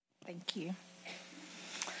Thank you.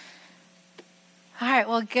 All right,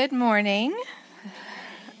 well, good morning.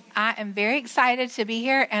 I am very excited to be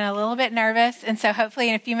here and a little bit nervous, and so hopefully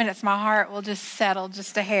in a few minutes my heart will just settle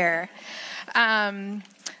just a hair.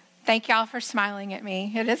 Thank y'all for smiling at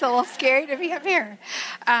me. It is a little scary to be up here.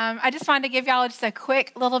 I just wanted to give y'all just a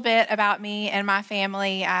quick little bit about me and my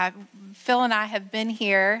family. Phil and I have been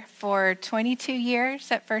here for 22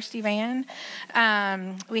 years at First Evan.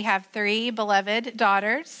 We have 3 beloved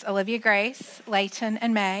daughters, Olivia Grace, Layton,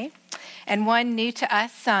 and May, and one new to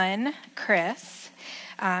us son, Chris,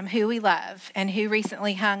 who we love, and who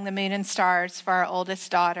recently hung the moon and stars for our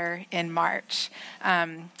oldest daughter in March.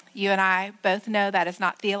 You and I both know that is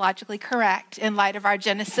not theologically correct in light of our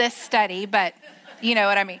Genesis study, but you know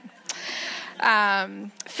what I mean.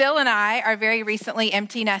 Phil and I are very recently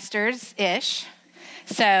empty nesters-ish,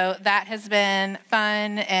 so that has been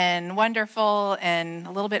fun and wonderful and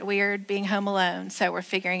a little bit weird being home alone, so we're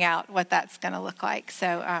figuring out what that's going to look like.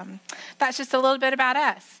 So that's just a little bit about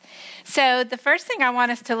us. So the first thing I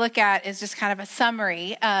want us to look at is just kind of a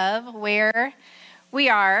summary of where we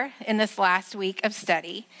are in this last week of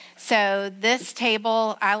study. So this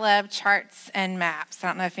table, I love charts and maps. I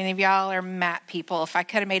don't know if any of y'all are map people. If I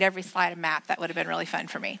could have made every slide a map, that would have been really fun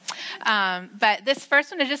for me. But this first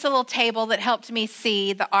one is just a little table that helped me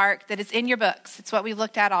see the arc that is in your books. It's what we've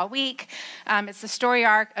looked at all week. It's the story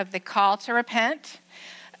arc of the call to repent,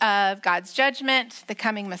 of God's judgment, the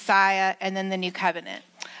coming Messiah, and then the new covenant.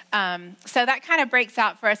 So that kind of breaks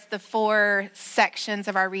out for us the 4 sections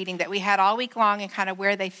of our reading that we had all week long and kind of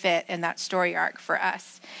where they fit in that story arc for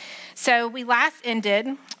us. So we last ended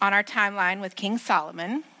on our timeline with King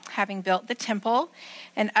Solomon, having built the temple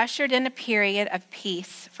and ushered in a period of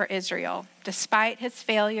peace for Israel, despite his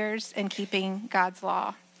failures in keeping God's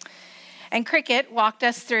law. And Cricket walked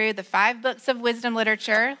us through the 5 books of wisdom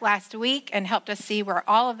literature last week and helped us see where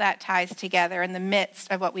all of that ties together in the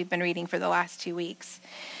midst of what we've been reading for the last 2 weeks.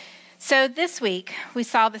 So this week, we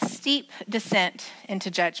saw the steep descent into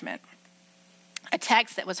judgment, a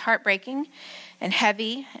text that was heartbreaking and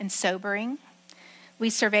heavy and sobering. We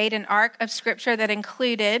surveyed an arc of Scripture that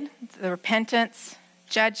included the repentance,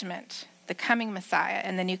 judgment, the coming Messiah,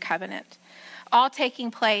 and the new covenant, all taking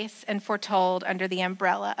place and foretold under the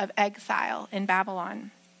umbrella of exile in Babylon.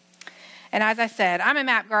 And as I said, I'm a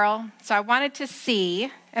map girl, so I wanted to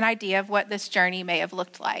see an idea of what this journey may have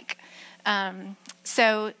looked like.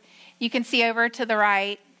 So you can see over to the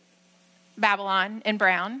right, Babylon in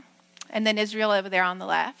brown, and then Israel over there on the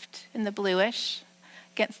left in the bluish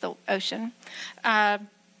against the ocean.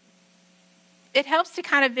 It helps to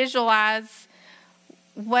kind of visualize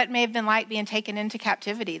what may have been like being taken into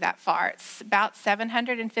captivity that far. It's about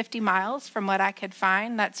 750 miles from what I could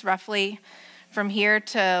find. That's roughly from here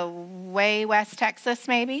to way west Texas,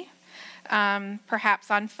 maybe, perhaps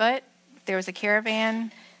on foot. There was a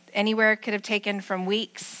caravan. Anywhere it could have taken from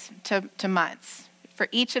weeks to months for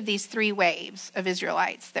each of these 3 waves of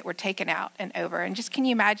Israelites that were taken out and over. And just can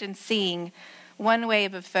you imagine seeing one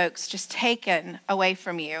wave of folks just taken away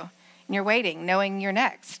from you, and you're waiting, knowing you're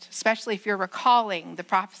next, especially if you're recalling the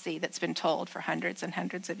prophecy that's been told for hundreds and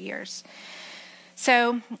hundreds of years.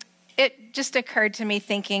 So it just occurred to me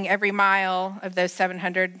thinking every mile of those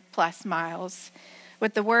 700 plus miles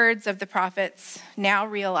with the words of the prophets now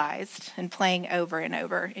realized and playing over and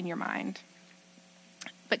over in your mind.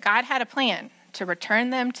 But God had a plan to return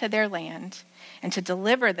them to their land and to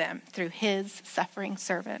deliver them through his suffering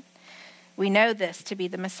servant. We know this to be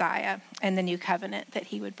the Messiah and the new covenant that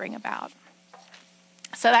he would bring about.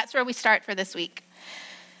 So that's where we start for this week.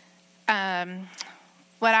 What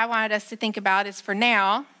I wanted us to think about is, for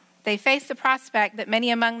now, they face the prospect that many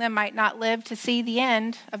among them might not live to see the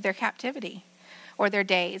end of their captivity or their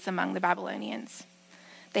days among the Babylonians.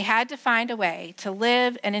 They had to find a way to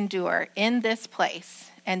live and endure in this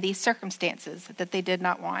place and these circumstances that they did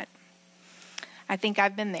not want. I think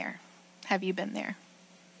I've been there. Have you been there?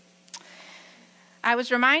 I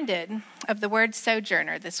was reminded of the word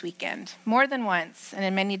sojourner this weekend, more than once and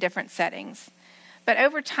in many different settings. But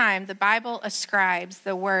over time, the Bible ascribes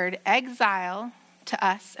the word exile to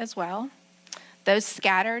us as well, those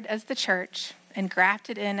scattered as the church and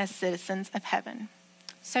grafted in as citizens of heaven,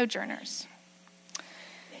 sojourners.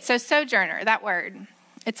 So sojourner, that word,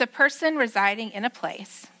 it's a person residing in a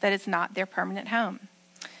place that is not their permanent home.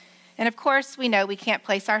 And of course, we know we can't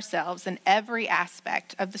place ourselves in every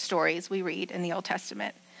aspect of the stories we read in the Old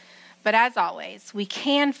Testament. But as always, we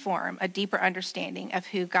can form a deeper understanding of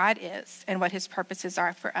who God is and what his purposes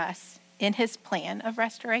are for us in his plan of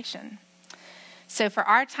restoration. So for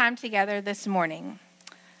our time together this morning,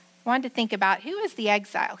 I wanted to think about, who is the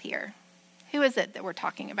exile here? Who is it that we're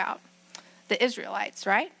talking about? The Israelites,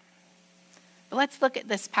 right? But let's look at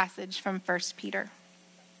this passage from 1 Peter.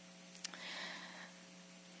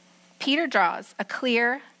 Peter draws a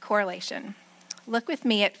clear correlation. Look with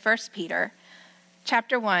me at 1 Peter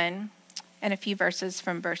chapter 1 and a few verses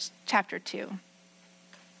from chapter 2.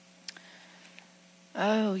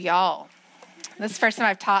 Oh, y'all. This is the first time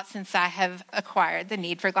I've taught since I have acquired the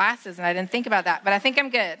need for glasses, and I didn't think about that, but I think I'm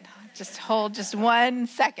good. Just hold just 1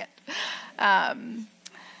 second.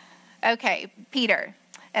 Okay, Peter,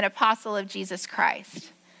 an apostle of Jesus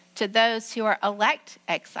Christ, to those who are elect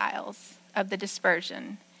exiles of the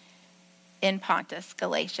dispersion in Pontus,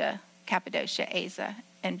 Galatia, Cappadocia, Asia,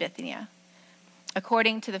 and Bithynia,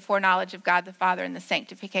 according to the foreknowledge of God the Father and the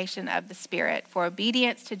sanctification of the Spirit, for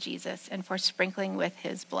obedience to Jesus and for sprinkling with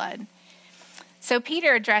his blood. So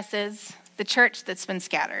Peter addresses the church that's been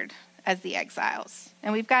scattered as the exiles.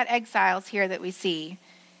 And we've got exiles here that we see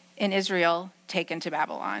in Israel taken to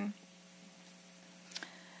Babylon.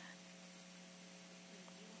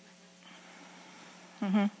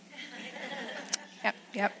 Mm-hmm.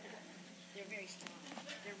 Yep. They're very strong.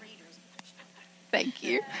 They're readers. Thank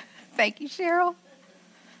you. Thank you, Cheryl.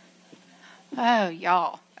 Oh,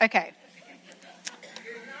 y'all. Okay.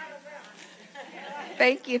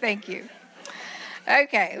 Thank you.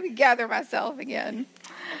 Okay, let me gather myself again.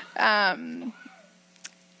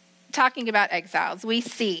 Talking about exiles, we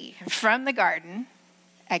see from the garden,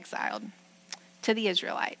 exiled, to the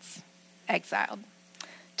Israelites, exiled,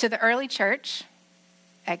 to the early church,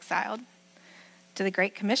 exiled, to the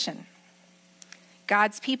Great Commission.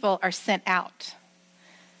 God's people are sent out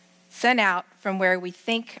from where we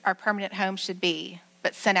think our permanent home should be,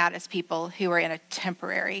 but sent out as people who are in a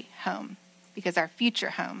temporary home because our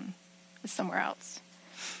future home is somewhere else.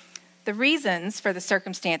 The reasons for the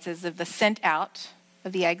circumstances of the sent out,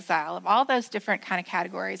 of the exile, of all those different kind of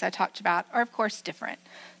categories I talked about are, of course, different.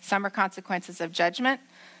 Some are consequences of judgment.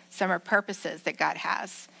 Some are purposes that God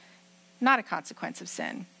has, not a consequence of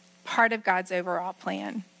sin, part of God's overall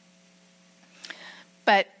plan.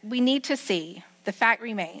 But we need to see, the fact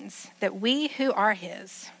remains, that we who are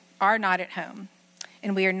his are not at home,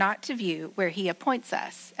 and we are not to view where he appoints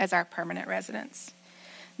us as our permanent residence.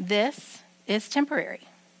 This is temporary.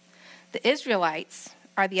 The Israelites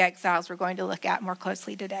are the exiles we're going to look at more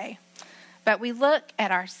closely today. But we look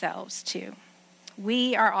at ourselves too.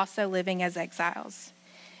 We are also living as exiles.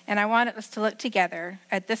 And I want us to look together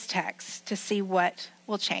at this text to see what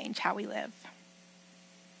will change how we live.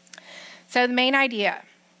 So the main idea,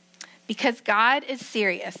 because God is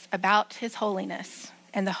serious about his holiness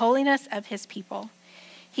and the holiness of his people,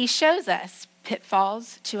 he shows us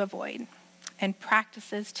pitfalls to avoid and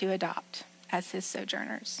practices to adopt as his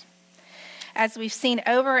sojourners. As we've seen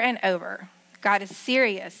over and over, God is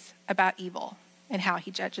serious about evil and how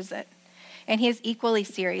he judges it. And he is equally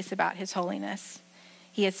serious about his holiness.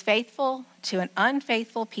 He is faithful to an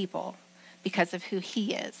unfaithful people because of who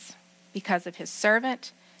he is, because of his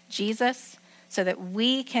servant, Jesus, so that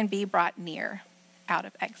we can be brought near out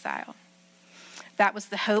of exile. That was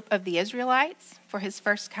the hope of the Israelites for his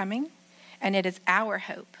first coming, and it is our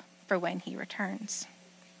hope for when he returns.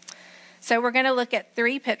 So we're going to look at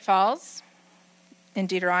 3 pitfalls in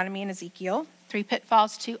Deuteronomy and Ezekiel, 3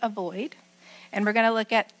 pitfalls to avoid, and we're going to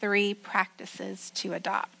look at 3 practices to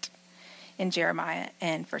adopt in Jeremiah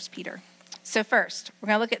and 1 Peter. So first, we're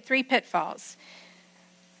going to look at 3 pitfalls.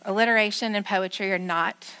 Alliteration and poetry are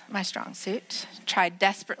not my strong suit. Tried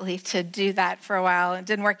desperately to do that for a while and it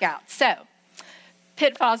didn't work out. So,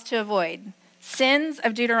 pitfalls to avoid. Sins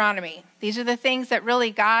of Deuteronomy. These are the things that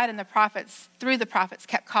really God and the prophets, through the prophets,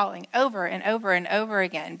 kept calling over and over and over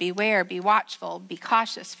again. Beware, be watchful, be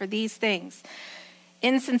cautious for these things.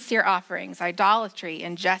 Insincere offerings, idolatry,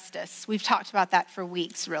 injustice. We've talked about that for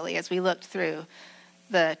weeks, really, as we looked through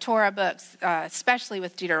the Torah books, especially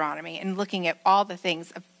with Deuteronomy, and looking at all the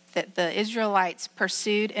things that the Israelites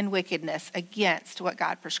pursued in wickedness against what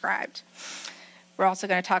God prescribed. We're also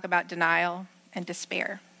going to talk about denial and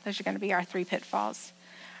despair. Those are going to be our 3 pitfalls.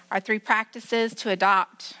 Our 3 practices to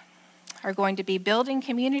adopt are going to be building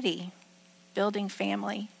community, building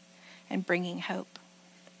family, and bringing hope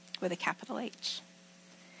with a capital H.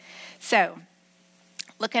 So,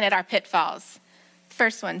 looking at our pitfalls.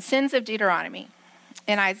 First one, sins of Deuteronomy.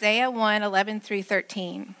 In Isaiah 1:11 through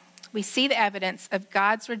 13, we see the evidence of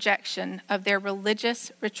God's rejection of their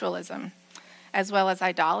religious ritualism, as well as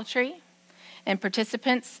idolatry and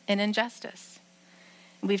participants in injustice.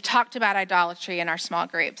 We've talked about idolatry in our small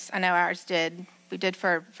groups. I know ours did. We did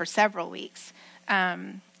for several weeks.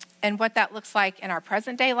 And what that looks like in our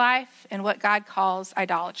present day life and what God calls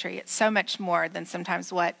idolatry. It's so much more than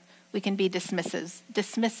sometimes what we can be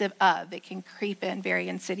dismissive of. It can creep in very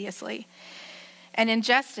insidiously. and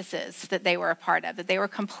injustices that they were a part of, that they were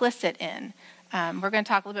complicit in. We're going to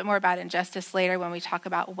talk a little bit more about injustice later when we talk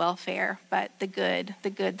about welfare, but the good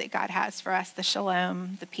that God has for us, the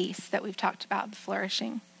shalom, the peace that we've talked about, the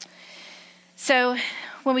flourishing. So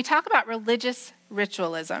when we talk about religious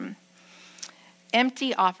ritualism,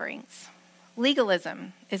 empty offerings,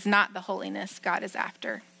 legalism is not the holiness God is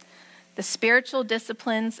after. The spiritual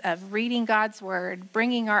disciplines of reading God's word,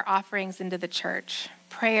 bringing our offerings into the church,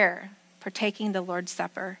 prayer, partaking the Lord's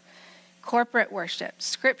Supper, corporate worship,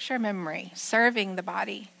 scripture memory, serving the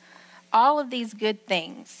body, all of these good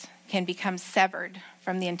things can become severed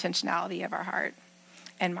from the intentionality of our heart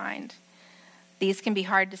and mind. These can be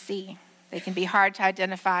hard to see. They can be hard to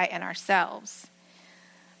identify in ourselves.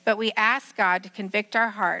 But we ask God to convict our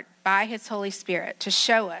heart by his Holy Spirit to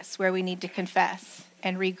show us where we need to confess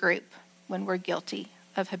and regroup when we're guilty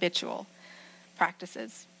of habitual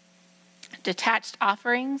practices. Detached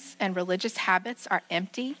offerings and religious habits are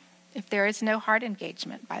empty if there is no heart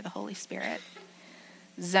engagement by the Holy Spirit.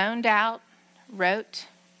 Zoned out, rote,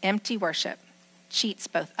 empty worship cheats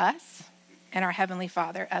both us and our Heavenly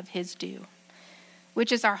Father of his due,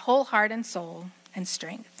 which is our whole heart and soul and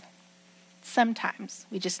strength. Sometimes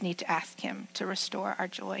we just need to ask him to restore our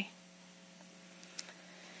joy.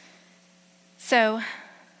 So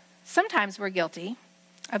sometimes we're guilty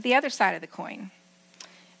of the other side of the coin.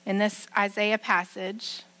 In this Isaiah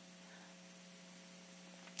passage,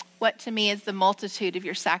 what to me is the multitude of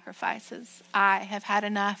your sacrifices? I have had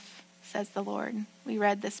enough, says the Lord. We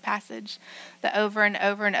read this passage, the over and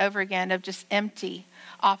over and over again of just empty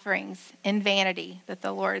offerings in vanity that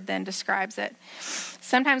the Lord then describes it.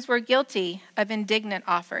 Sometimes we're guilty of indignant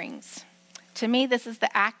offerings. To me, this is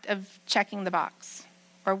the act of checking the box,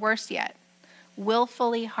 or worse yet,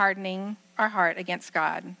 willfully hardening our heart against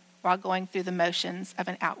God while going through the motions of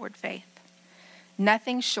an outward faith.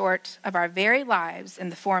 Nothing short of our very lives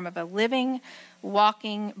in the form of a living,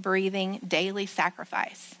 walking, breathing, daily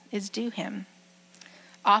sacrifice is due him.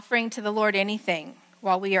 Offering to the Lord anything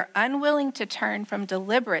while we are unwilling to turn from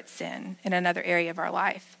deliberate sin in another area of our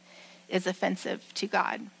life is offensive to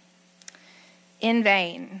God. In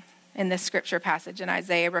vain, in this scripture passage in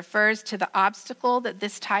Isaiah, refers to the obstacle that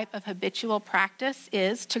this type of habitual practice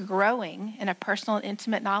is to growing in a personal and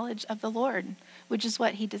intimate knowledge of the Lord, which is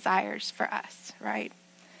what he desires for us, right?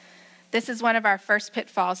 This is one of our first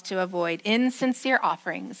pitfalls to avoid: insincere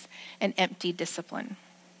offerings and empty discipline,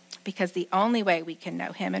 because the only way we can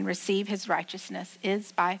know him and receive his righteousness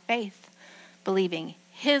is by faith, believing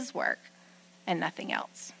his work and nothing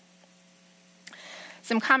else.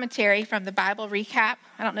 Some commentary from the Bible Recap.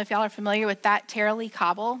 I don't know if y'all are familiar with that. Tara Lee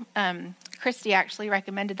Cobble. Christy actually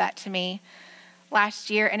recommended that to me last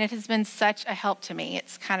year, and it has been such a help to me.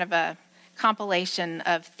 It's kind of a compilation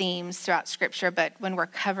of themes throughout Scripture, but when we're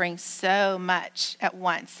covering so much at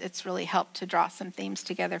once, it's really helped to draw some themes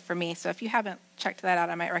together for me. So if you haven't checked that out,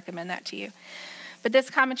 I might recommend that to you. But this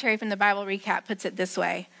commentary from the Bible Recap puts it this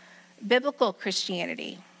way: biblical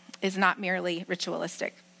Christianity is not merely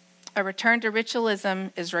ritualistic. A return to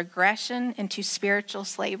ritualism is regression into spiritual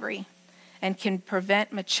slavery and can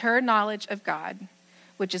prevent mature knowledge of God,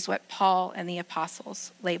 which is what Paul and the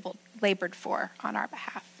apostles labored for on our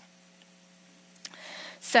behalf.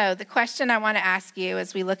 So the question I want to ask you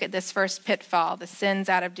as we look at this first pitfall, the sins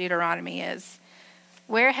out of Deuteronomy, is: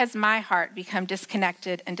 where has my heart become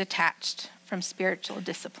disconnected and detached from spiritual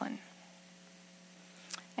discipline?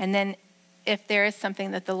 And then if there is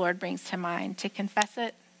something that the Lord brings to mind, to confess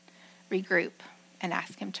it, regroup, and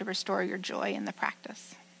ask him to restore your joy in the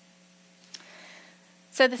practice.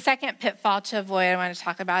 So the second pitfall to avoid I want to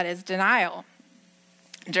talk about is denial.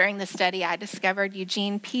 During the study, I discovered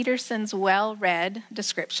Eugene Peterson's well-read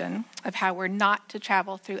description of how we're not to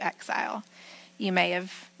travel through exile. You may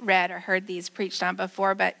have read or heard these preached on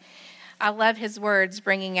before, but I love his words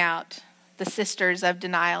bringing out the sisters of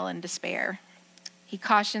denial and despair. He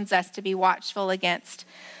cautions us to be watchful against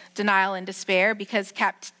denial and despair because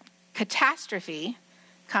catastrophe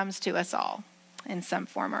comes to us all in some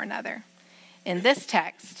form or another. In this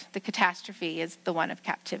text, the catastrophe is the one of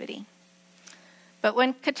captivity. But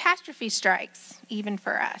when catastrophe strikes, even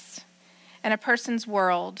for us, and a person's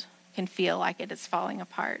world can feel like it is falling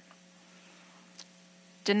apart,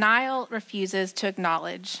 denial refuses to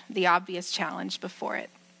acknowledge the obvious challenge before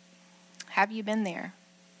it. Have you been there?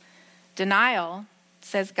 Denial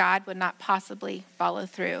says God would not possibly follow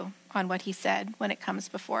through on what he said when it comes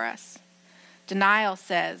before us. Denial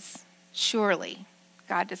says, surely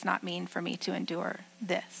God does not mean for me to endure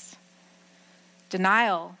this.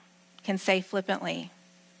 Denial can say flippantly,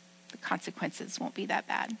 the consequences won't be that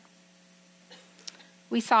bad.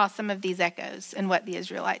 We saw some of these echoes in what the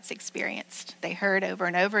Israelites experienced. They heard over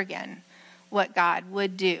and over again what God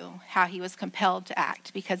would do, how he was compelled to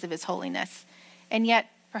act because of his holiness. And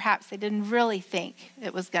yet, perhaps they didn't really think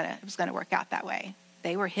it was going to work out that way.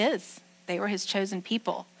 They were his chosen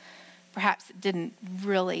people. Perhaps it didn't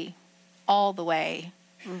really all the way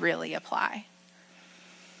really apply.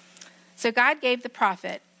 So God gave the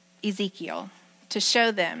prophet Ezekiel to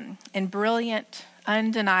show them in brilliant,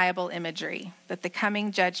 undeniable imagery that the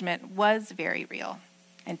coming judgment was very real,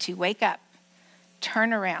 and to wake up,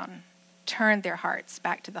 turn around, turn their hearts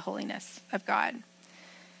back to the holiness of God.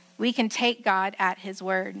 We can take God at his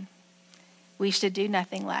word. We should do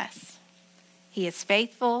nothing less. He is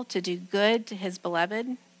faithful to do good to his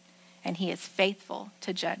beloved, and he is faithful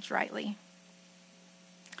to judge rightly.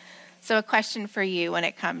 So a question for you when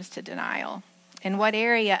it comes to denial. In what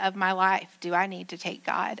area of my life do I need to take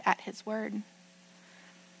God at his word?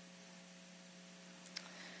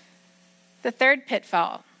 The third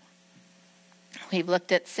pitfall. We've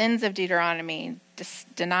looked at sins of Deuteronomy,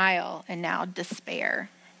 denial, and now despair.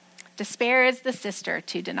 Despair is the sister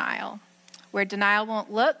to denial. Where denial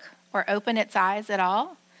won't look or open its eyes at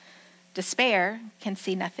all, despair can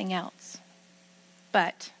see nothing else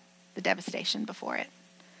but the devastation before it.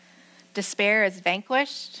 Despair is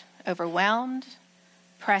vanquished, overwhelmed,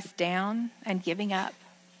 pressed down, and giving up.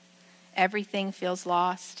 Everything feels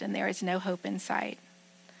lost, and there is no hope in sight.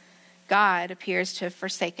 God appears to have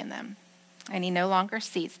forsaken them, and he no longer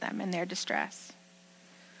sees them in their distress.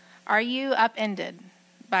 Are you upended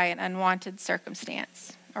by an unwanted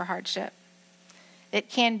circumstance or hardship? It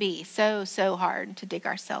can be so hard to dig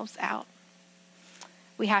ourselves out.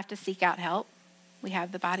 We have to seek out help. We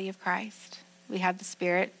have the body of Christ. We have the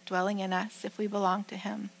Spirit dwelling in us if we belong to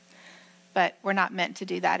him. But we're not meant to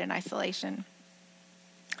do that in isolation.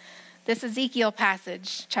 This Ezekiel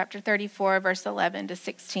passage, chapter 34, verse 11 to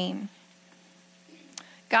 16.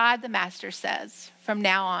 God the Master says, "From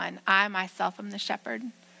now on, I myself am the shepherd.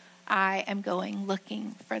 I am going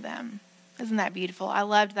looking for them." Isn't that beautiful? I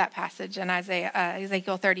loved that passage in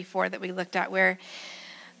Ezekiel 34 that we looked at, where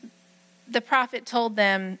the prophet told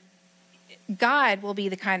them God will be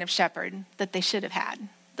the kind of shepherd that they should have had.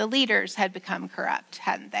 The leaders had become corrupt,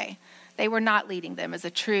 hadn't they? They were not leading them as a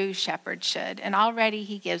true shepherd should. And already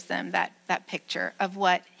he gives them that picture of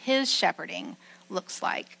what his shepherding looks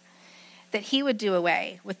like. That he would do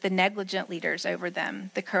away with the negligent leaders over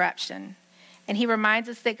them, the corruption. And he reminds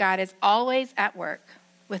us that God is always at work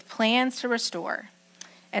with plans to restore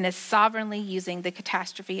and is sovereignly using the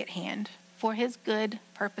catastrophe at hand for his good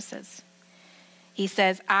purposes. He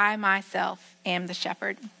says, "I myself am the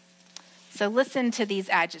shepherd." So listen to these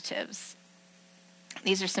adjectives.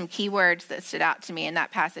 These are some key words that stood out to me in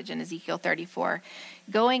that passage in Ezekiel 34.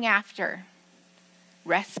 Going after,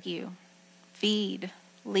 rescue, feed,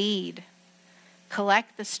 lead,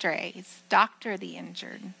 collect the strays, doctor the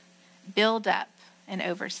injured, build up, and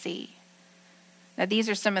oversee. Now, these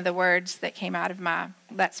are some of the words that came out of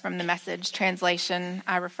that's from the Message translation.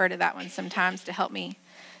 I refer to that one sometimes to help me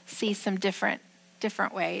see some different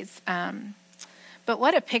ways. But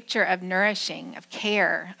what a picture of nourishing, of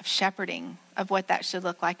care, of shepherding, of what that should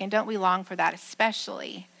look like. And don't we long for that,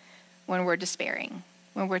 especially when we're despairing?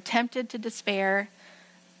 When we're tempted to despair,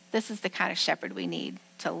 this is the kind of shepherd we need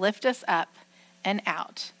to lift us up and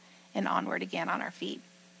out and onward again on our feet.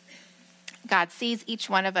 God sees each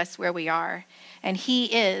one of us where we are, and he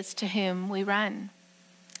is to whom we run.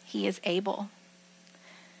 He is able.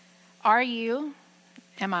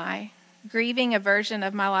 Am I, grieving a version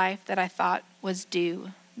of my life that I thought was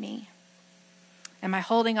due me? Am I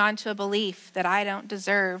holding on to a belief that I don't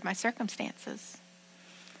deserve my circumstances?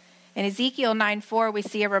 In Ezekiel 9:4, we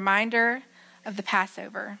see a reminder of the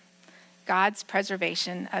Passover, God's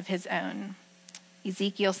preservation of his own.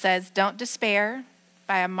 Ezekiel says, "Don't despair.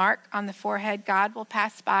 By a mark on the forehead, God will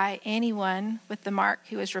pass by anyone with the mark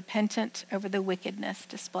who is repentant over the wickedness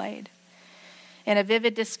displayed." In a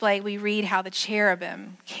vivid display, we read how the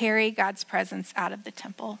cherubim carry God's presence out of the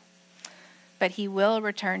temple. But he will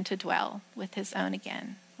return to dwell with his own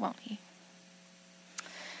again, won't he?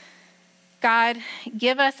 God,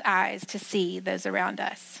 give us eyes to see those around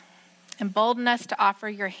us. Embolden us to offer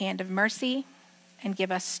your hand of mercy, and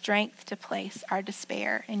give us strength to place our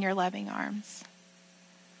despair in your loving arms.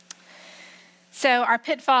 So our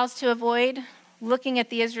pitfalls to avoid: looking at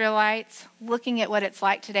the Israelites, looking at what it's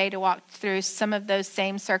like today to walk through some of those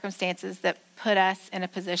same circumstances that put us in a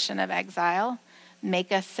position of exile,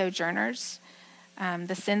 make us sojourners.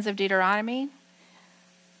 The sins of Deuteronomy,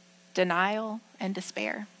 denial, and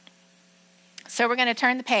despair. So we're going to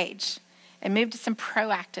turn the page and move to some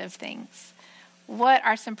proactive things. What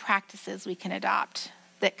are some practices we can adopt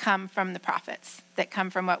that come from the prophets, that come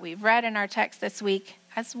from what we've read in our text this week,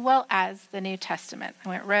 as well as the New Testament. I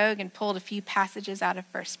went rogue and pulled a few passages out of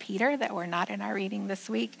 1 Peter that were not in our reading this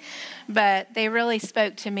week, but they really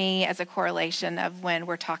spoke to me as a correlation of when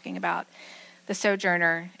we're talking about the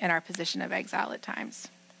sojourner in our position of exile at times.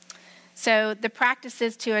 So the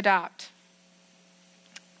practices to adopt: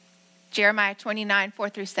 Jeremiah 29,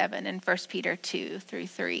 4-7, and 1 Peter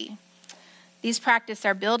 2-3. These practices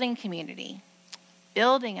are building community,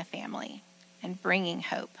 building a family, and bringing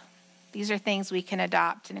hope. These are things we can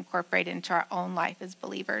adopt and incorporate into our own life as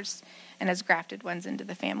believers and as grafted ones into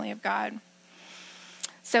the family of God.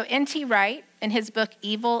 So N.T. Wright, in his book,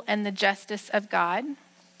 Evil and the Justice of God,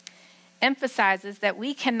 emphasizes that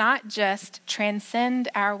we cannot just transcend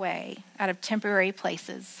our way out of temporary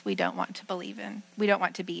places we don't want to believe in, we don't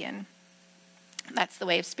want to be in. That's the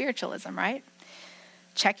way of spiritualism, right?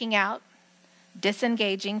 Checking out,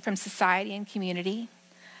 disengaging from society and community,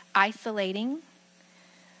 isolating.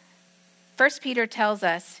 1 Peter tells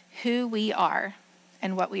us who we are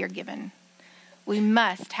and what we are given. We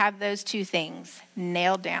must have those two things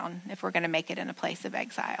nailed down if we're going to make it in a place of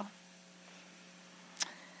exile.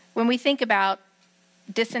 When we think about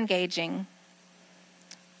disengaging,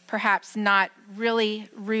 perhaps not really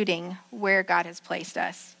rooting where God has placed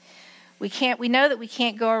us, we know that we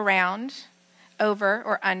can't go around over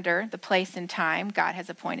or under the place and time God has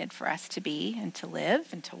appointed for us to be and to live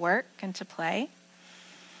and to work and to play.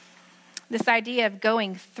 This idea of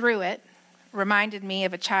going through it reminded me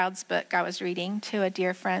of a child's book I was reading to a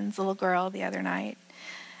dear friend's little girl the other night.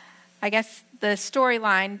 I guess the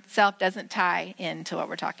storyline itself doesn't tie into what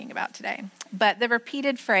we're talking about today. But the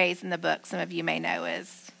repeated phrase in the book, some of you may know,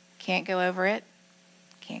 is, can't go over it,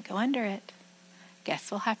 can't go under it.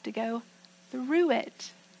 Guess we'll have to go through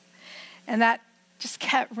it. And that just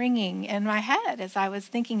kept ringing in my head as I was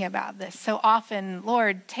thinking about this. So often,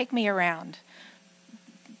 Lord, take me around.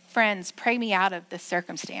 Friends, pray me out of this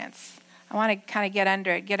circumstance. I want to kind of get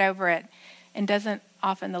under it, get over it. And doesn't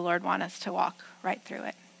often the Lord want us to walk right through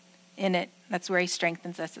it? In it, that's where he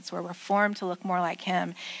strengthens us. It's where we're formed to look more like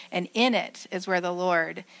him. And in it is where the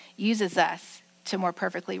Lord uses us to more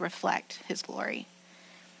perfectly reflect his glory.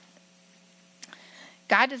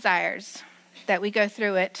 God desires that we go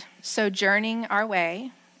through it, sojourning our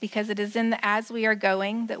way, because it is in the as we are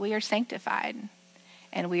going that we are sanctified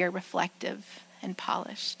and we are reflective and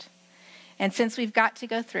polished. And since we've got to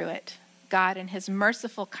go through it, God in his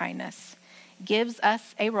merciful kindness gives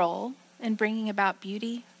us a role in bringing about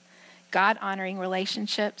beauty, God-honoring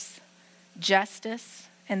relationships, justice,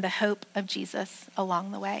 and the hope of Jesus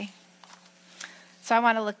along the way. So I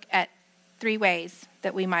want to look at 3 ways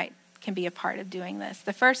that we can be a part of doing this.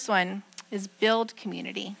 The first one is build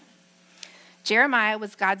community. Jeremiah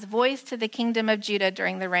was God's voice to the kingdom of Judah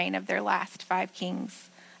during the reign of their last 5 kings,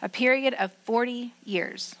 a period of 40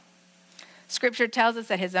 years. Scripture tells us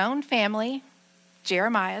that his own family,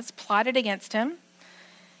 Jeremiah's, plotted against him.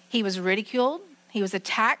 He was ridiculed. He was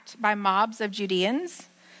attacked by mobs of Judeans,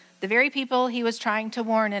 the very people he was trying to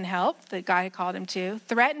warn and help that God had called him to,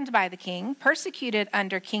 threatened by the king, persecuted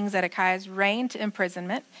under King Zedekiah's reign to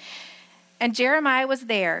imprisonment. And Jeremiah was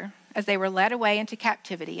there as they were led away into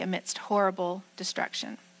captivity amidst horrible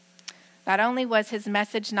destruction. Not only was his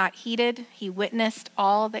message not heeded, he witnessed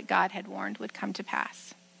all that God had warned would come to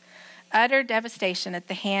pass. Utter devastation at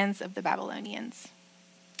the hands of the Babylonians.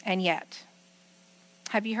 And yet,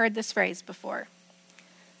 have you heard this phrase before?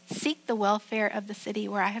 Seek the welfare of the city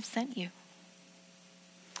where I have sent you.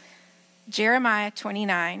 Jeremiah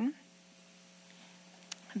 29,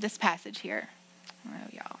 this passage here. Oh,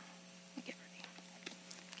 y'all, let me get ready.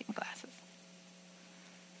 Get my glasses.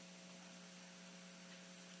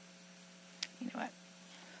 You know what?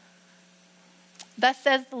 Thus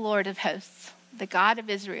says the Lord of hosts, the God of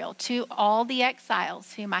Israel, to all the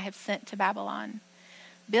exiles whom I have sent to Babylon.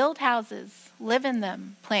 Build houses, live in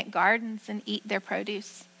them, plant gardens and eat their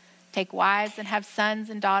produce. Take wives and have sons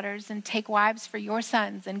and daughters, and take wives for your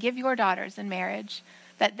sons and give your daughters in marriage,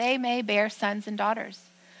 that they may bear sons and daughters.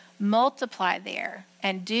 Multiply there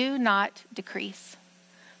and do not decrease,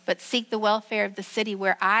 but seek the welfare of the city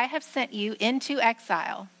where I have sent you into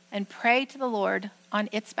exile, and pray to the Lord on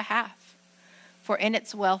its behalf. For in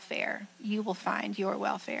its welfare you will find your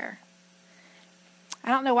welfare. I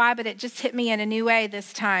don't know why, but it just hit me in a new way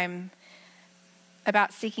this time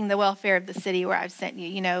about seeking the welfare of the city where I've sent you.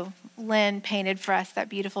 You know, Lynn painted for us that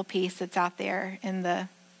beautiful piece that's out there in the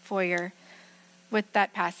foyer with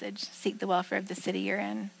that passage, seek the welfare of the city you're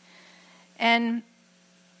in. And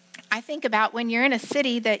I think about when you're in a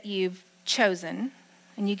city that you've chosen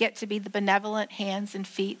and you get to be the benevolent hands and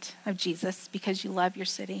feet of Jesus because you love your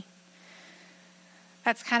city.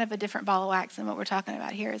 That's kind of a different ball of wax than what we're talking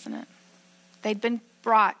about here, isn't it? They'd been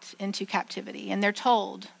brought into captivity, and they're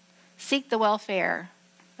told, seek the welfare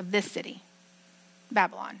of this city,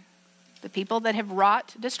 Babylon, the people that have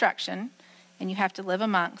wrought destruction, and you have to live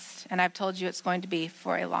amongst, and I've told you it's going to be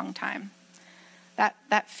for a long time.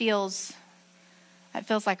 That feels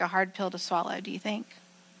like a hard pill to swallow, do you think?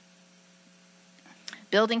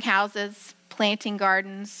 Building houses, planting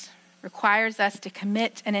gardens, requires us to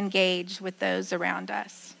commit and engage with those around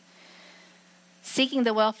us. Seeking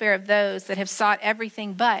the welfare of those that have sought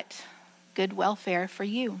everything but good welfare for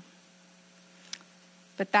you.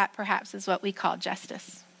 But that perhaps is what we call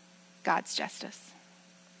justice, God's justice.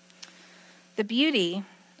 The beauty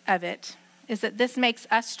of it is that this makes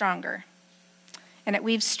us stronger, and it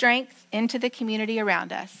weaves strength into the community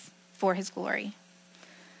around us for his glory.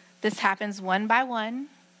 This happens one by one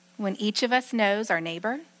when each of us knows our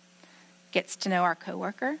neighbor, gets to know our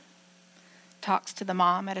coworker, talks to the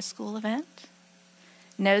mom at a school event,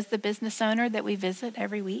 knows the business owner that we visit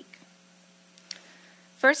every week.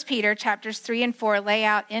 1 Peter chapters 3 and 4 lay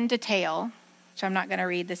out in detail, which I'm not going to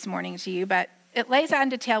read this morning to you, but it lays out in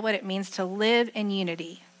detail what it means to live in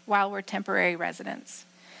unity while we're temporary residents.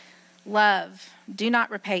 Love, do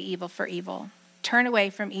not repay evil for evil. Turn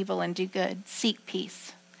away from evil and do good. Seek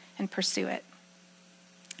peace and pursue it.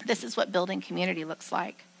 This is what building community looks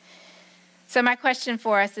like. So my question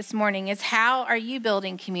for us this morning is, how are you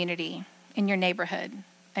building community in your neighborhood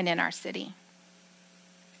and in our city?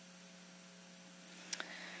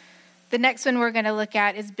 The next one we're going to look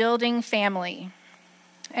at is building family.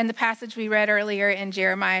 And the passage we read earlier in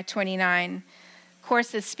Jeremiah 29, of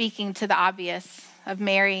course, is speaking to the obvious of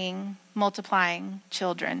marrying, multiplying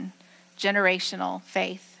children, generational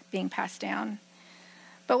faith being passed down.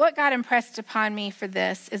 But what God impressed upon me for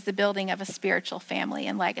this is the building of a spiritual family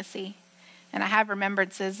and legacy. And I have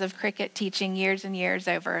remembrances of Cricket teaching years and years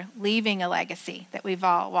over, leaving a legacy that we've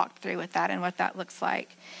all walked through with that and what that looks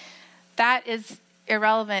like. That is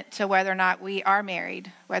irrelevant to whether or not we are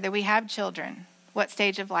married, whether we have children, what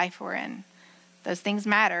stage of life we're in. Those things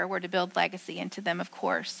matter. We're to build legacy into them, of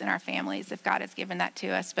course, in our families if God has given that to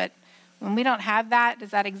us. But when we don't have that,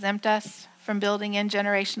 does that exempt us from building in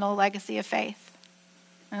generational legacy of faith?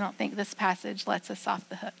 I don't think this passage lets us off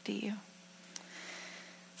the hook, do you?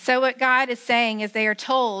 So what God is saying is they are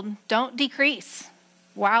told, don't decrease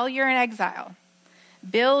while you're in exile.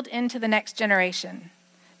 Build into the next generation.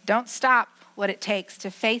 Don't stop what it takes to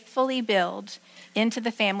faithfully build into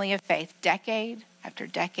the family of faith, decade after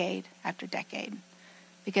decade after decade,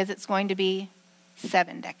 because it's going to be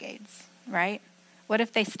 7 decades, right? What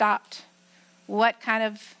if they stopped? What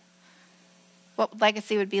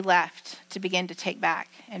legacy would be left to begin to take back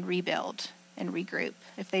and rebuild and regroup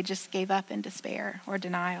if they just gave up in despair or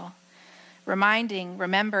denial? Reminding,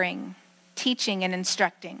 remembering, teaching, and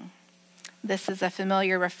instructing. This is a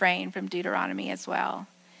familiar refrain from Deuteronomy as well.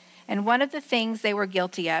 And one of the things they were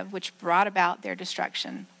guilty of, which brought about their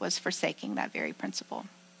destruction, was forsaking that very principle.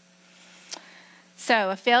 So,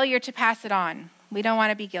 a failure to pass it on. We don't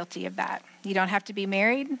want to be guilty of that. You don't have to be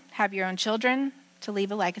married, have your own children to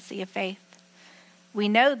leave a legacy of faith. We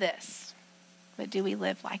know this, but do we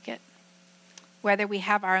live like it? Whether we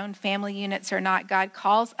have our own family units or not, God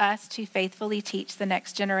calls us to faithfully teach the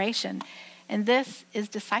next generation. And this is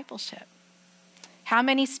discipleship. How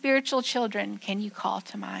many spiritual children can you call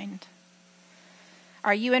to mind?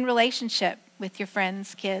 Are you in relationship with your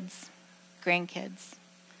friends' kids, grandkids?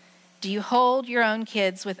 Do you hold your own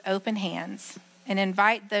kids with open hands and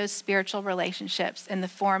invite those spiritual relationships in the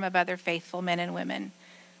form of other faithful men and women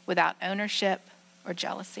without ownership or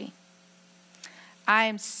jealousy? I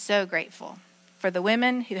am so grateful for the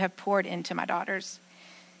women who have poured into my daughters.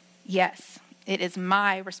 Yes, it is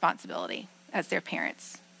my responsibility as their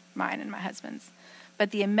parents, mine and my husband's, but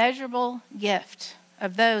the immeasurable gift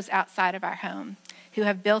of those outside of our home who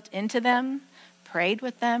have built into them, prayed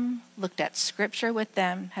with them, looked at scripture with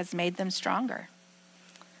them, has made them stronger.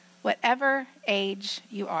 Whatever age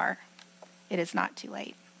you are, it is not too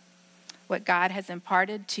late. What God has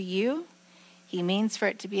imparted to you, he means for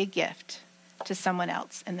it to be a gift to someone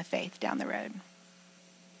else in the faith down the road.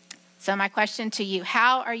 So my question to you,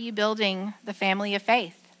 how are you building the family of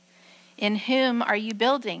faith? In whom are you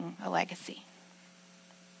building a legacy?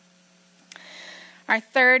 Our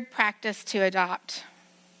third practice to adopt,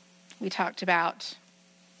 we talked about.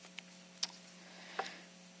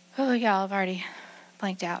 Oh, y'all, I've already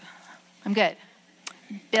blanked out. I'm good.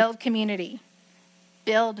 Build community,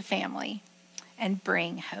 build family, and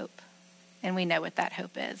bring hope. And we know what that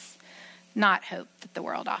hope is. Not hope that the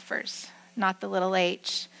world offers, not the little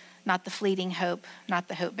h, not the fleeting hope, not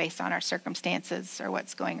the hope based on our circumstances or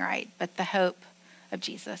what's going right, but the hope of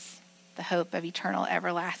Jesus, the hope of eternal,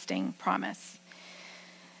 everlasting promise.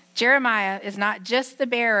 Jeremiah is not just the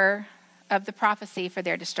bearer of the prophecy for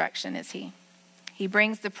their destruction, is he? He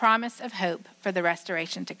brings the promise of hope for the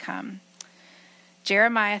restoration to come.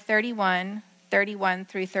 Jeremiah 31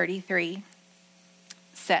 through 33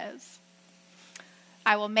 says,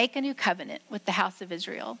 I will make a new covenant with the house of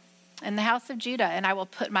Israel and the house of Judah, and I will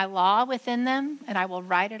put my law within them, and I will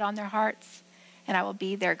write it on their hearts, and I will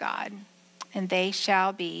be their God, and they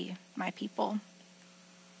shall be my people.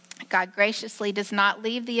 God graciously does not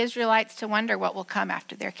leave the Israelites to wonder what will come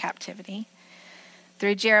after their captivity.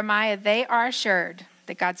 Through Jeremiah, they are assured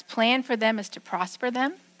that God's plan for them is to prosper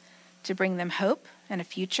them, to bring them hope and a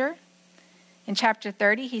future. In chapter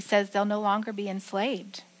 30, he says they'll no longer be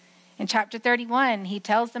enslaved. In chapter 31, he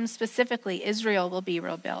tells them specifically Israel will be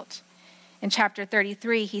rebuilt. In chapter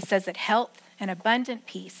 33, he says that health and abundant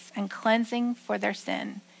peace and cleansing for their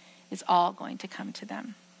sin is all going to come to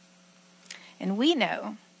them. And we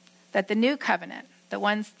know that the new covenant, the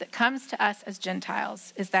ones that comes to us as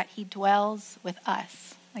Gentiles, is that he dwells with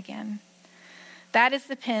us again. That is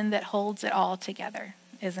the pin that holds it all together,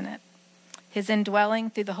 isn't it? His indwelling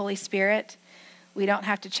through the Holy Spirit. We don't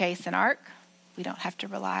have to chase an ark. We don't have to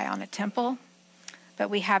rely on a temple. But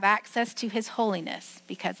we have access to his holiness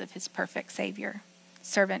because of his perfect Savior,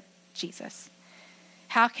 servant Jesus.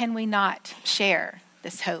 How can we not share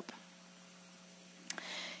this hope?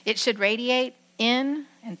 It should radiate in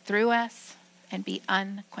and through us and be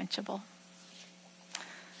unquenchable.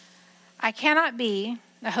 I cannot be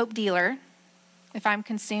a hope dealer if I'm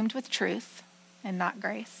consumed with truth and not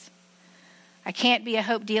grace. I can't be a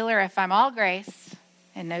hope dealer if I'm all grace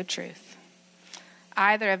and no truth.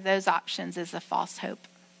 Either of those options is a false hope.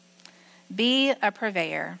 Be a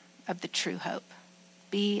purveyor of the true hope.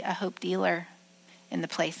 Be a hope dealer in the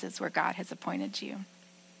places where God has appointed you.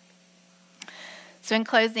 So in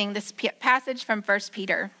closing, this passage from 1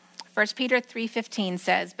 Peter 3:15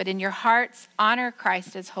 says, but in your hearts honor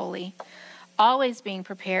Christ as holy, always being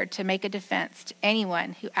prepared to make a defense to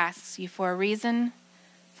anyone who asks you for a reason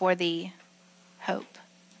for the hope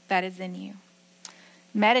that is in you.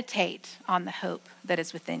 Meditate on the hope that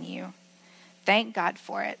is within you. Thank God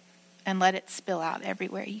for it and let it spill out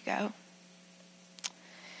everywhere you go.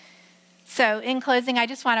 So in closing, I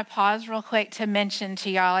just want to pause real quick to mention to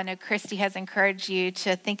y'all, I know Christy has encouraged you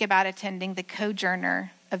to think about attending the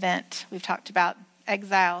Sojourner event. We've talked about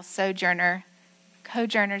Exile, Sojourner.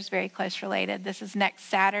 Sojourner is very close related. This is next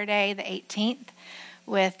Saturday, the 18th,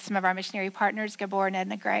 with some of our missionary partners, Gabor and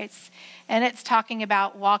Edna Grace. And it's talking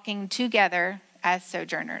about walking together as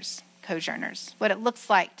sojourners, co-journers, what it looks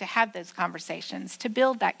like to have those conversations, to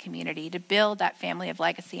build that community, to build that family of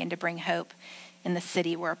legacy, and to bring hope in the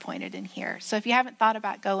city we're appointed in here. So if you haven't thought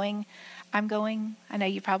about going, I'm going. I know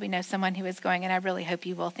you probably know someone who is going, and I really hope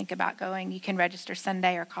you will think about going. You can register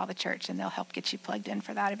Sunday or call the church, and they'll help get you plugged in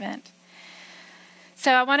for that event.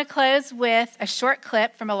 So I want to close with a short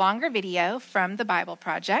clip from a longer video from the Bible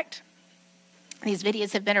Project. These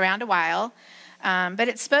videos have been around a while, but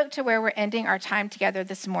it spoke to where we're ending our time together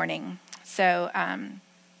this morning. So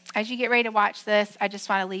as you get ready to watch this, I just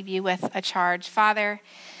want to leave you with a charge. Father,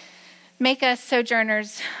 make us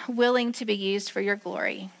sojourners willing to be used for your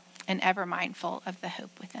glory and ever mindful of the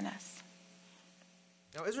hope within us.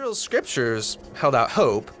 Now, Israel's scriptures held out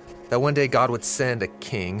hope that one day God would send a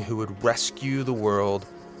king who would rescue the world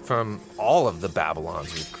from all of the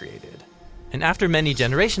Babylons we've created. And after many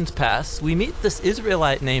generations pass, we meet this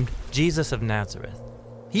Israelite named Jesus of Nazareth.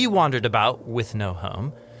 He wandered about with no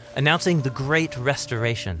home, announcing the great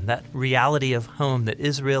restoration, that reality of home that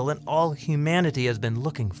Israel and all humanity has been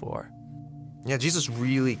looking for. Yeah, Jesus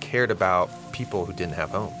really cared about people who didn't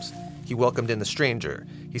have homes. He welcomed in the stranger.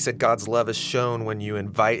 He said God's love is shown when you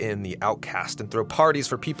invite in the outcast and throw parties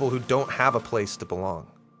for people who don't have a place to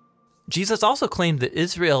belong. Jesus also claimed that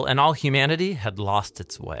Israel and all humanity had lost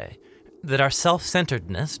its way, that our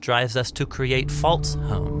self-centeredness drives us to create false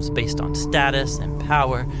homes based on status and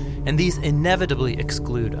power, and these inevitably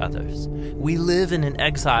exclude others. We live in an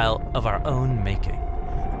exile of our own making.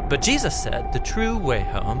 But Jesus said the true way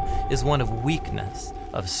home is one of weakness,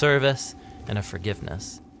 of service, and of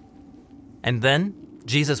forgiveness. And then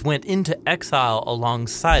Jesus went into exile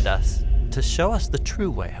alongside us to show us the true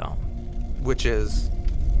way home. Which is?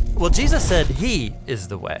 Well, Jesus said he is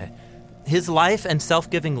the way. His life and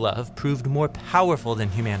self-giving love proved more powerful than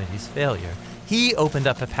humanity's failure. He opened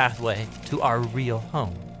up a pathway to our real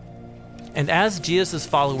home. And as Jesus'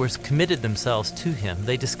 followers committed themselves to him,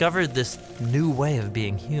 they discovered this new way of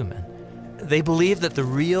being human. They believed that the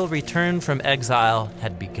real return from exile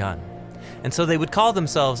had begun. And so they would call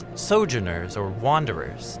themselves sojourners or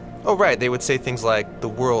wanderers. Oh, right. They would say things like, the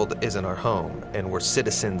world isn't our home, and we're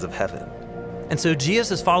citizens of heaven. And so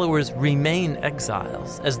Jesus' followers remain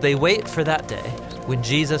exiles as they wait for that day when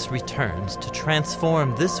Jesus returns to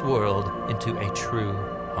transform this world into a true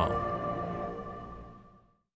home.